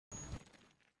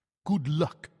good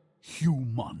luck,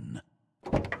 human.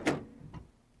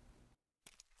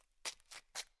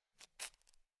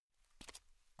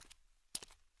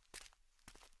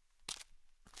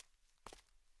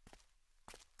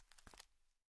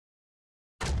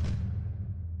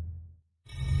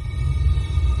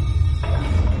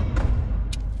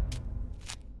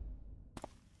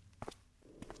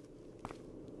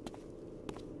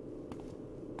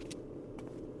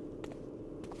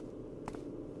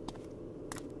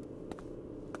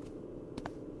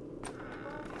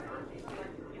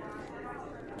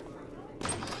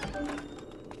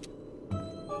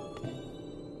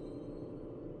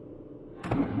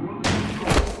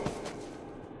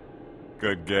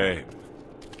 Good game.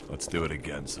 Let's do it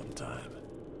again sometime.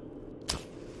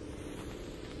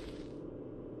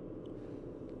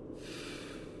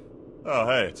 Oh,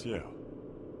 hey, it's you.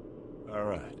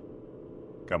 Alright.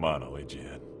 Come on, I'll lead you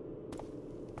in.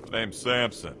 My name's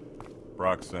Samson.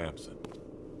 Brock Samson.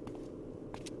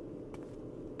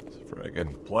 This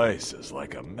friggin' place is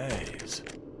like a maze.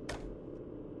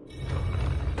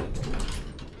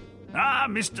 Ah,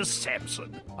 Mr.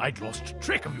 Sampson, I'd lost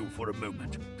track of you for a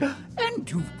moment.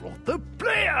 And you've brought the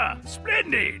player!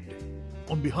 Splendid!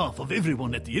 On behalf of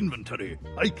everyone at the inventory,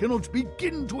 I cannot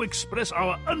begin to express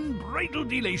our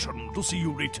unbridled elation to see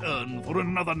you return for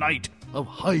another night of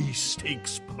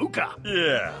high-stakes poker.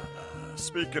 Yeah.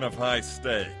 Speaking of high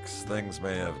stakes, things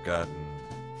may have gotten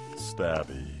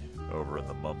stabby over in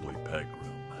the Mumbly Peg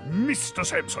room. Mr.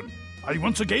 Sampson, I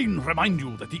once again remind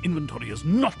you that the inventory is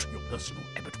not your personal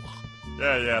abattoir.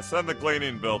 Yeah, send the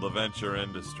cleaning bill to Venture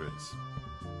Industries.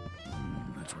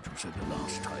 That's what you said the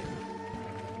last time.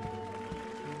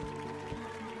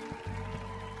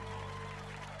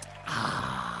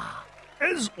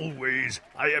 As always,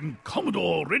 I am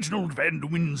Commodore Reginald Van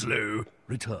Winslow,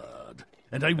 retired,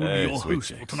 and I will be your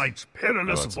host for tonight's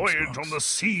perilous voyage on the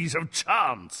seas of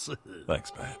chance.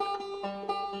 Thanks, man.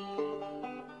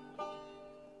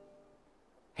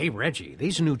 Hey, Reggie,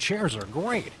 these new chairs are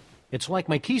great. It's like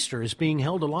my keister is being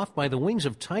held aloft by the wings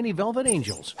of tiny velvet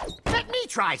angels. Let me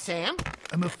try, Sam.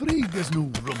 I'm afraid there's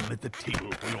no room at the table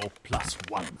for your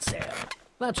 +1, Sam.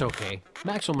 That's okay.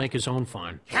 Max will make his own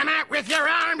fun. Come out with your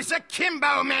arms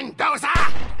akimbo, Mendoza!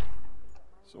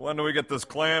 So when do we get this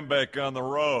clam bake on the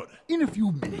road? In a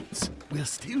few minutes. We're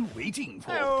still waiting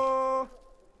for... Hello.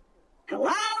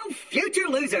 Hello, future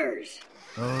losers!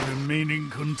 our remaining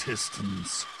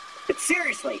contestants. But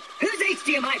seriously, whose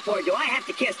HDMI port do I have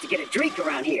to kiss to get a drink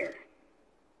around here?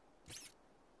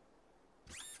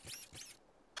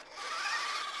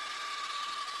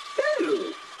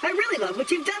 Ooh, I really love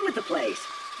what you've done with the place.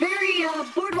 Very,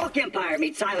 Boardwalk Empire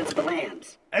meets Silence of the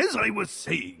Lambs. As I was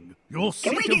saying, your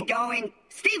Can we get going?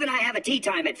 Steve and I have a tea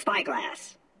time at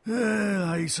Spyglass.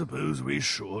 I suppose we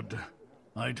should.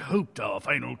 I'd hoped our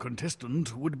final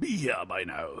contestant would be here by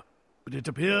now, but it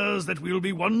appears that we'll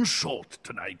be one short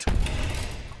tonight.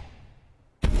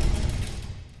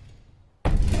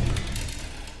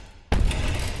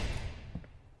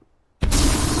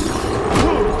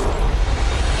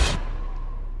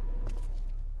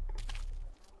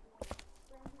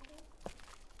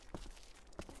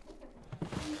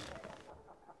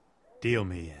 Deal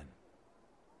me in.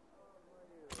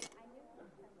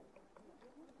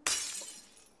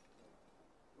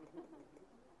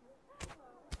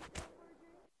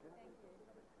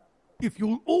 If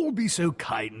you'll all be so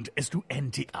kind as to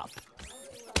ante up.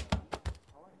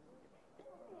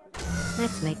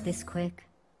 Let's make this quick.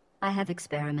 I have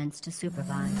experiments to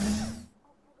supervise.